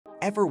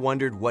Ever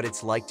wondered what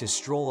it's like to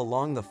stroll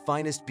along the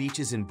finest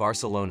beaches in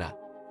Barcelona,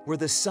 where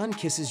the sun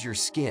kisses your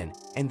skin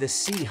and the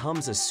sea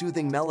hums a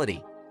soothing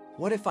melody?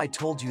 What if I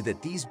told you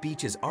that these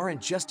beaches aren't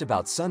just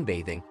about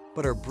sunbathing,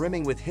 but are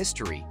brimming with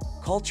history,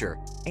 culture,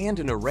 and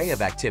an array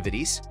of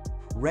activities?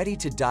 Ready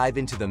to dive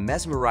into the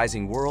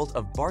mesmerizing world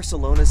of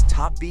Barcelona's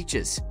top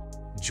beaches?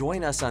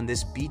 Join us on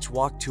this beach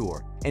walk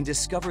tour and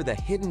discover the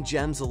hidden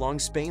gems along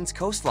Spain's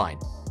coastline.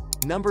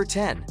 Number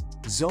 10.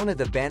 Zona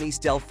de Banys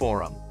del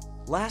Fòrum.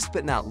 Last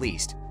but not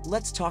least,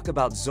 let's talk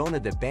about Zona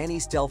de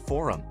Banys del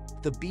Fòrum,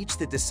 the beach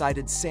that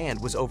decided sand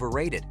was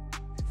overrated.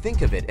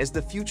 Think of it as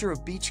the future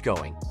of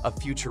beachgoing, a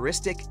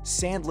futuristic,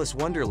 sandless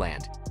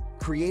wonderland.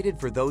 Created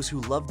for those who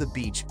love the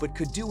beach but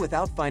could do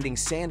without finding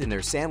sand in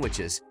their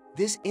sandwiches,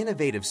 this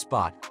innovative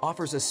spot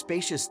offers a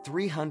spacious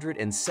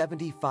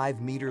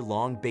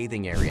 375-meter-long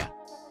bathing area.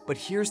 But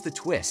here's the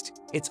twist,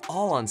 it's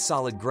all on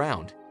solid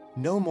ground.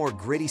 No more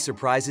gritty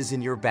surprises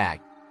in your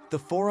bag. The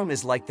Fòrum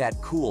is like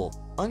that cool,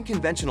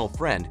 unconventional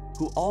friend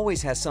who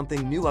always has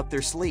something new up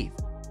their sleeve.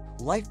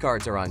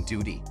 Lifeguards are on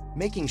duty,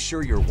 making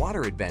sure your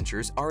water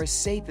adventures are as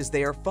safe as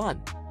they are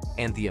fun.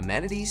 And the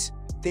amenities?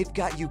 They've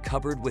got you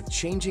covered with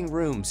changing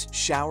rooms,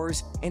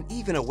 showers, and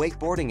even a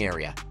wakeboarding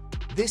area.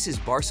 This is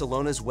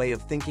Barcelona's way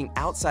of thinking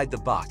outside the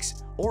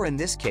box, or in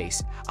this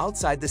case,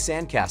 outside the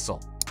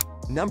sandcastle.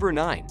 Number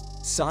 9.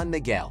 Sant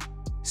Miguel.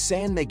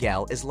 Sant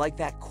Miguel is like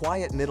that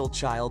quiet middle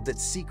child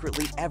that's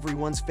secretly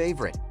everyone's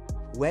favorite.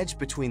 Wedged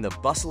between the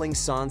bustling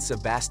Sant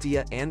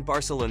Sebastià and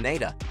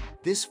Barceloneta,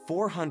 this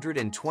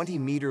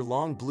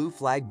 420-meter-long blue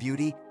flag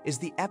beauty is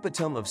the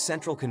epitome of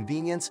central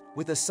convenience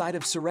with a side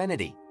of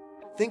serenity.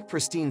 Think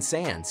pristine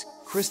sands,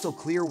 crystal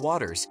clear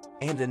waters,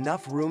 and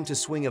enough room to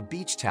swing a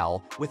beach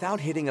towel without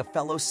hitting a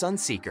fellow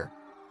sunseeker.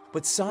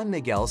 But Sant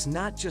Miguel's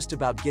not just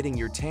about getting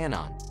your tan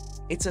on.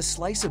 It's a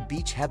slice of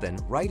beach heaven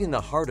right in the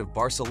heart of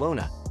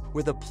Barcelona,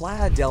 where the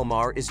Playa del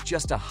Mar is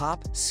just a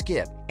hop,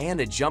 skip,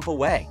 and a jump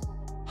away.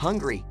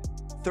 Hungry?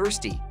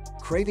 Thirsty?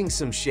 Craving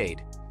some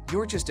shade?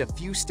 You're just a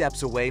few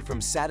steps away from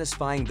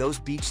satisfying those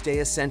beach day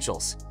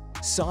essentials.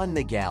 Sant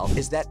Miguel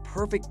is that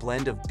perfect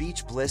blend of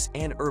beach bliss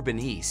and urban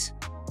ease.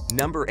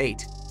 Number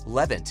 8.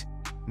 Llevant.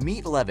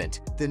 Meet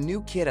Llevant, the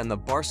new kid on the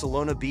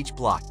Barcelona beach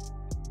block.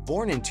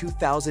 Born in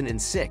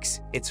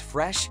 2006, it's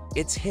fresh,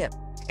 it's hip,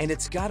 and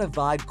it's got a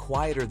vibe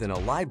quieter than a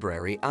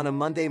library on a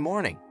Monday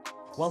morning.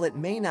 While it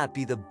may not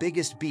be the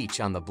biggest beach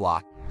on the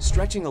block,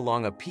 stretching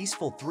along a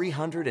peaceful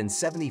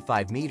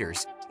 375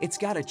 meters, it's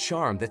got a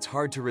charm that's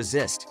hard to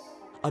resist.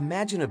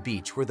 Imagine a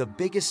beach where the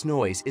biggest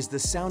noise is the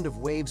sound of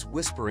waves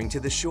whispering to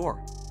the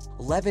shore.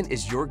 Llevant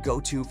is your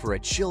go-to for a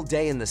chill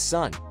day in the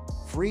sun,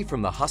 free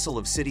from the hustle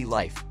of city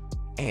life.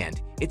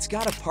 And it's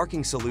got a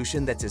parking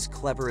solution that's as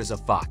clever as a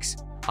fox.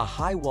 A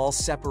high wall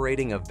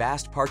separating a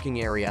vast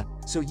parking area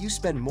so you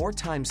spend more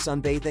time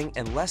sunbathing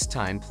and less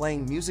time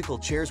playing musical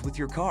chairs with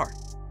your car.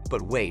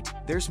 But wait,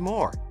 there's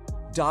more.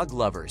 Dog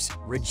lovers,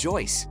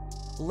 rejoice!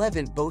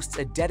 Llevant boasts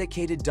a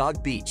dedicated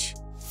dog beach.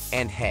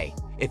 And hey,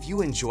 if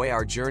you enjoy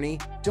our journey,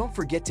 don't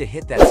forget to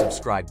hit that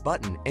subscribe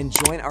button and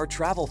join our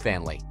travel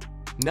family.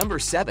 Number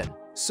 7.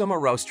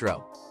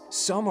 Somorrostro.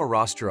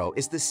 Somorrostro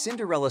is the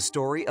Cinderella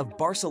story of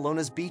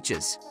Barcelona's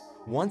beaches.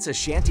 Once a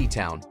shanty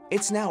town,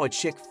 it's now a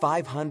chic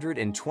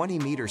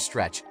 520-meter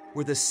stretch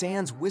where the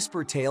sands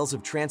whisper tales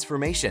of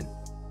transformation.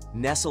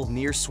 Nestled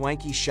near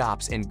swanky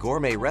shops and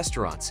gourmet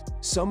restaurants,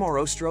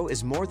 Somorrostro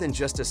is more than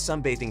just a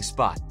sunbathing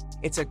spot.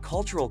 It's a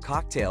cultural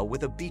cocktail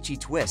with a beachy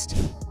twist.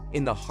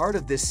 In the heart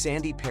of this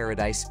sandy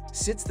paradise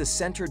sits the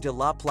Centre de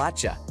la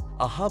Platja,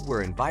 a hub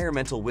where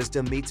environmental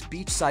wisdom meets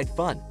beachside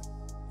fun.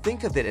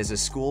 Think of it as a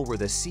school where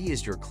the sea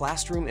is your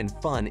classroom and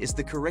fun is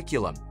the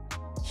curriculum.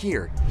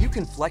 Here, you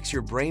can flex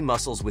your brain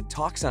muscles with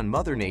talks on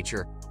Mother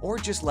Nature or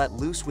just let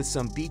loose with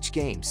some beach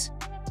games.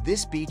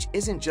 This beach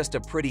isn't just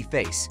a pretty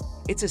face,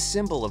 it's a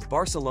symbol of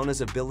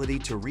Barcelona's ability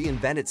to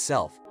reinvent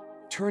itself,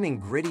 turning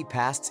gritty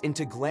pasts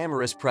into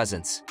glamorous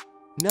presents.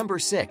 Number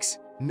 6.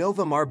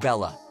 Nova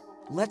Marbella.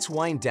 Let's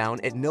wind down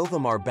at Nova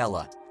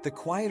Marbella, the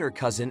quieter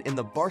cousin in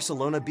the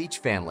Barcelona beach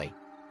family.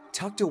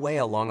 Tucked away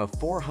along a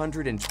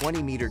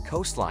 420-meter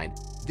coastline,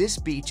 this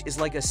beach is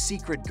like a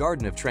secret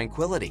garden of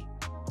tranquility.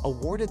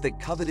 Awarded the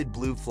coveted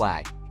blue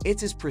flag,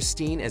 it's as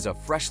pristine as a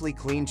freshly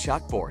cleaned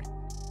chalkboard.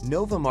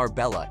 Nova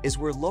Marbella is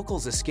where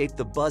locals escape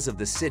the buzz of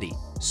the city,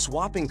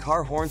 swapping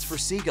car horns for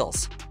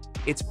seagulls.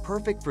 It's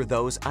perfect for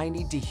those I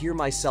need to hear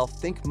myself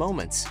think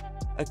moments.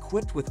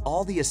 Equipped with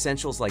all the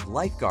essentials like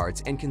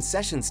lifeguards and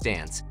concession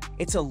stands,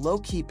 it's a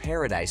low-key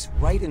paradise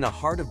right in the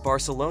heart of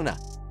Barcelona.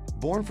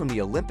 Born from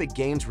the Olympic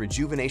Games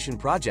Rejuvenation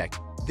Project,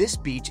 this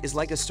beach is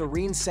like a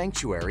serene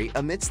sanctuary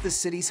amidst the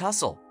city's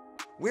hustle.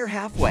 We're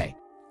halfway.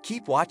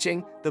 Keep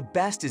watching, the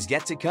best is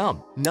yet to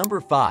come.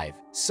 Number 5.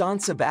 Sant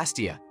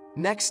Sebastià.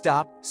 Next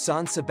stop,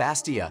 Sant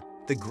Sebastià,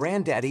 the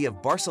granddaddy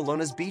of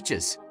Barcelona's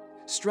beaches.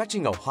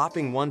 Stretching a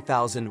whopping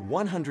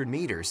 1,100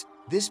 meters,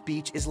 this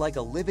beach is like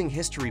a living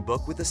history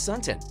book with a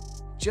suntan.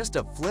 Just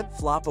a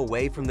flip-flop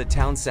away from the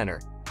town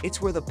center,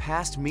 it's where the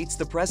past meets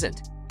the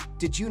present.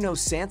 Did you know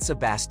Sant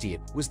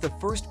Sebastian was the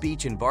first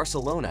beach in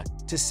Barcelona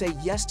to say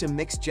yes to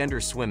mixed-gender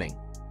swimming?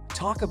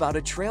 Talk about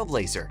a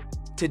trailblazer.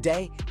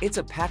 Today, it's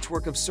a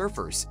patchwork of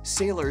surfers,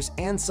 sailors,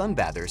 and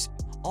sunbathers,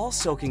 all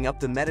soaking up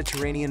the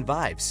Mediterranean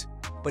vibes.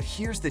 But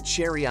here's the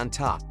cherry on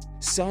top.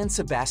 Sant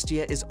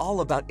Sebastian is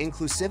all about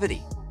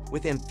inclusivity.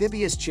 With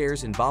amphibious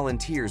chairs and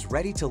volunteers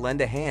ready to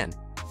lend a hand,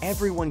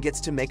 everyone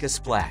gets to make a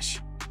splash.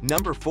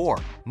 Number 4.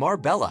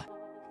 Marbella.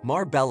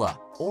 Marbella,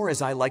 or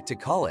as I like to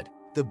call it,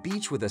 the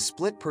beach with a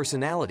split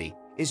personality,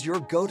 is your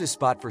go-to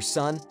spot for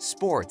sun,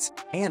 sports,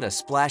 and a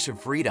splash of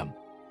freedom.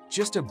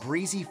 Just a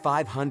breezy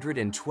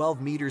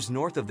 512 meters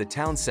north of the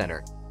town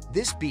center,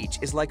 this beach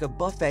is like a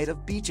buffet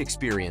of beach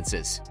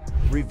experiences.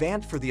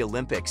 Revamped for the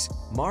Olympics,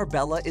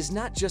 Marbella is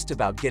not just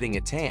about getting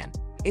a tan,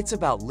 it's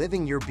about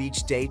living your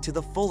beach day to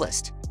the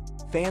fullest.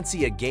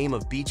 Fancy a game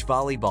of beach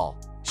volleyball?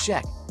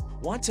 Check.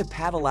 Want to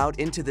paddle out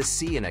into the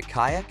sea in a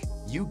kayak?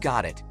 You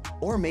got it.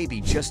 Or maybe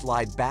just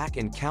lie back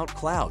and count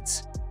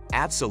clouds?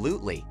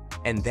 Absolutely.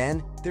 And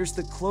then there's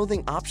the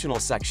clothing optional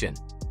section.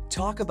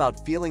 Talk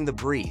about feeling the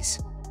breeze.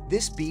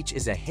 This beach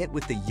is a hit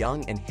with the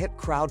young and hip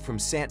crowd from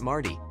Sant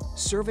Martí,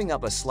 serving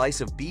up a slice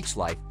of beach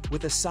life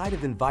with a side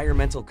of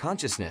environmental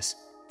consciousness,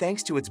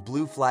 thanks to its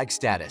blue flag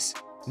status.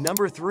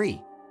 Number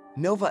 3.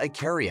 Nova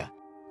Icaria.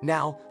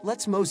 Now,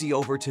 let's mosey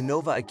over to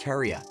Nova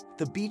Icaria,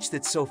 the beach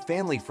that's so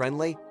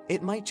family-friendly,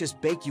 it might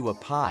just bake you a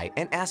pie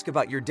and ask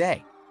about your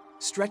day.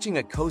 Stretching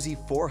a cozy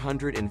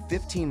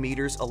 415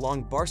 meters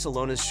along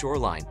Barcelona's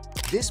shoreline,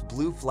 this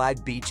blue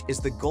flag beach is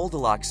the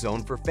Goldilocks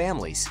zone for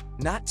families.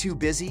 Not too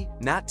busy,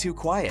 not too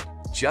quiet,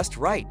 just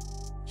right.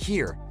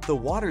 Here, the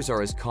waters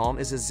are as calm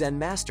as a Zen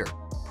master,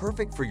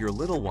 perfect for your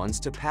little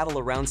ones to paddle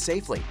around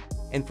safely.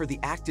 And for the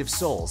active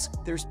souls,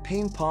 there's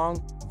ping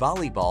pong,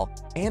 volleyball,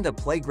 and a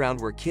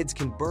playground where kids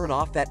can burn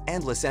off that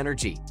endless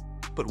energy.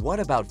 But what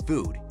about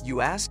food,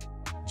 you ask?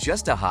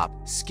 Just a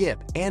hop,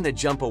 skip, and a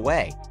jump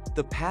away.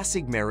 The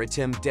Passeig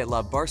Marítim de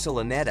la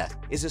Barceloneta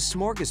is a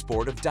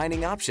smorgasbord of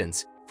dining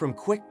options, from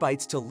quick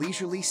bites to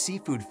leisurely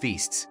seafood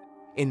feasts.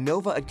 In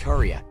Nova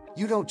Icaria,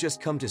 you don't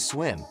just come to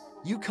swim,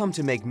 you come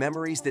to make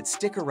memories that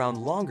stick around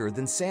longer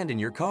than sand in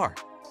your car.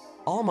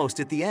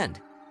 Almost at the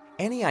end.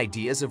 Any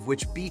ideas of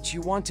which beach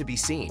you want to be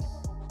seen?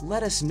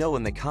 Let us know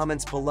in the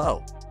comments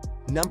below.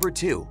 Number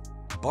 2.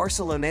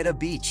 Barceloneta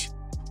Beach.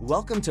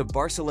 Welcome to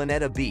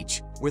Barceloneta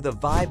Beach, where the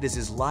vibe is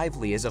as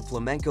lively as a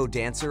flamenco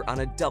dancer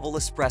on a double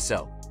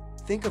espresso.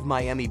 Think of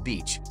Miami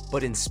Beach,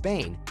 but in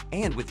Spain,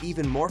 and with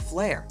even more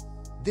flair.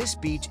 This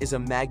beach is a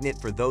magnet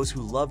for those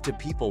who love to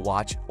people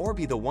watch or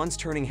be the ones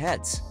turning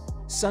heads.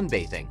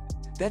 Sunbathing.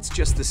 That's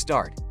just the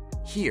start.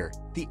 Here,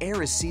 the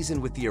air is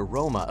seasoned with the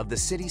aroma of the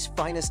city's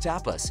finest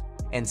tapas,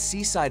 and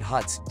seaside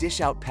huts dish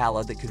out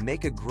pala that could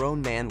make a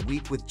grown man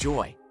weep with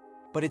joy.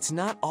 But it's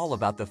not all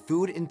about the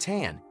food and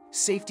tan.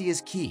 Safety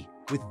is key,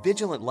 with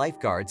vigilant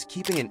lifeguards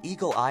keeping an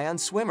eagle eye on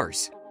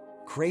swimmers.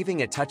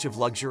 Craving a touch of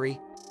luxury?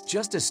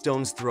 Just a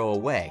stone's throw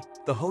away,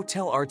 the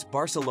Hotel Arts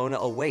Barcelona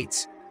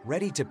awaits,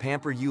 ready to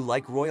pamper you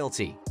like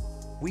royalty.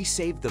 We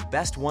saved the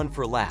best one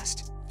for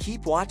last.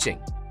 Keep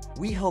watching.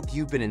 We hope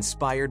you've been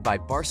inspired by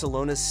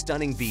Barcelona's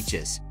stunning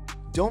beaches.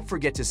 Don't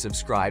forget to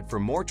subscribe for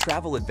more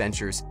travel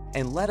adventures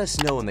and let us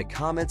know in the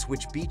comments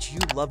which beach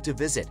you'd love to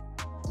visit.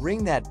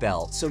 Ring that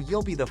bell so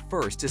you'll be the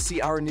first to see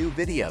our new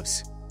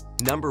videos.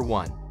 Number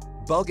 1.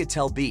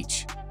 Bogatel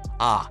Beach.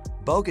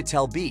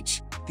 Bogatel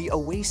Beach, the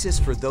oasis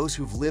for those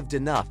who've lived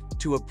enough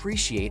to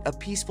appreciate a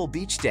peaceful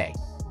beach day.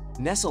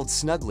 Nestled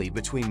snugly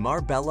between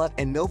Marbella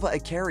and Nova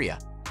Icaria,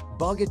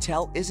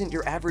 Bogatel isn't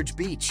your average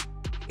beach.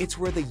 It's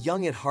where the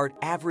young at heart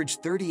average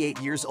 38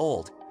 years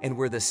old and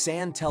where the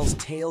sand tells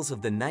tales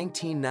of the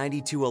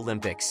 1992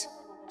 Olympics.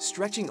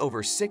 Stretching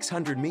over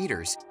 600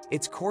 meters,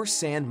 its coarse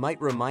sand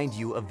might remind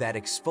you of that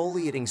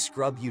exfoliating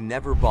scrub you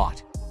never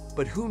bought.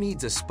 But who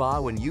needs a spa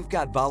when you've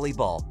got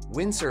volleyball,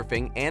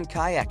 windsurfing, and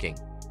kayaking?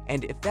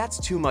 And if that's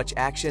too much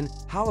action,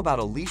 how about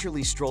a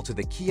leisurely stroll to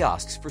the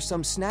kiosks for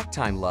some snack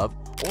time love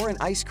or an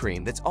ice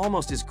cream that's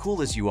almost as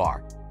cool as you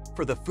are?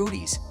 For the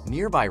foodies,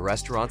 nearby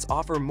restaurants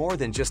offer more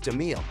than just a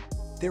meal.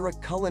 They're a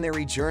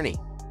culinary journey.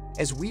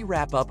 As we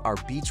wrap up our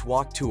beach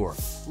walk tour,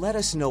 let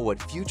us know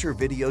what future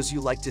videos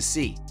you like to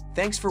see.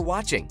 Thanks for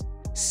watching.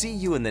 See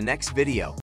you in the next video.